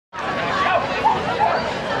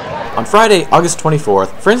On Friday, August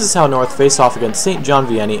 24th, Francis Howell North faced off against St. John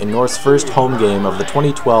Vianney in North's first home game of the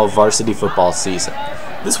 2012 varsity football season.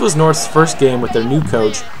 This was North's first game with their new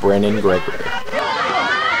coach, Brandon Gregory.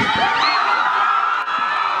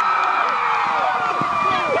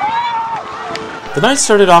 The night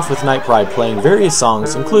started off with Night Pride playing various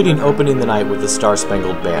songs, including opening the night with the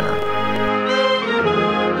Star-Spangled Banner.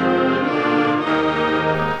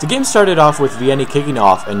 The game started off with Vianney kicking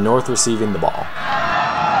off and North receiving the ball.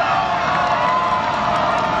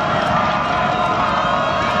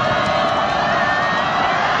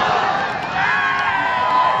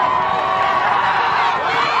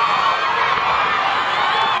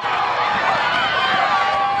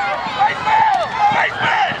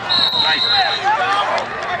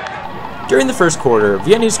 During the first quarter,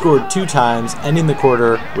 Vianney scored 2 times, ending the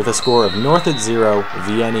quarter with a score of North at 0,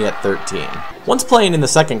 Vianney at 13. Once playing in the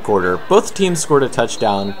second quarter, both teams scored a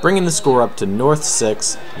touchdown, bringing the score up to North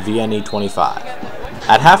 6, Vianney 25.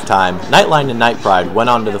 At halftime, Nightline and Night Pride went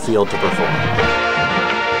onto the field to perform.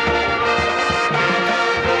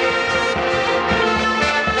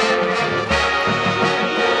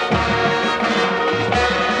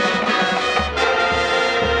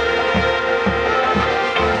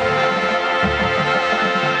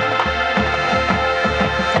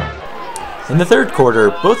 In the third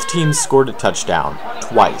quarter, both teams scored a touchdown,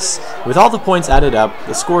 twice. With all the points added up,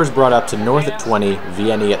 the score is brought up to North at 20,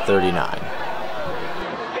 Vianney at 39.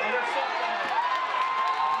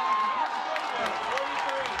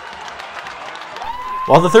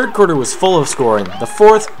 While the third quarter was full of scoring, the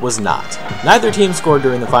fourth was not. Neither team scored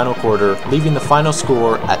during the final quarter, leaving the final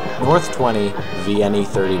score at North 20, Vianney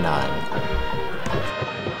 39.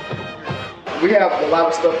 We have a lot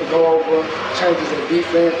of stuff to go over, changes in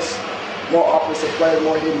defense, more offensive play,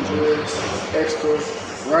 more hidden drills, extra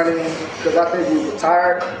running, because I think we were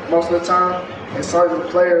tired most of the time, and certain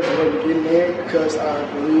players were getting in because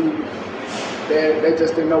I believe that they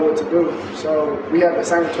just didn't know what to do. So we had the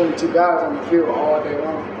same 22 guys on the field all day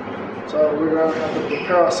long. So we're going to have to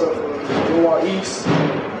prepare ourselves for June East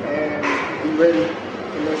and be ready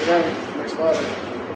for the next game, next Friday.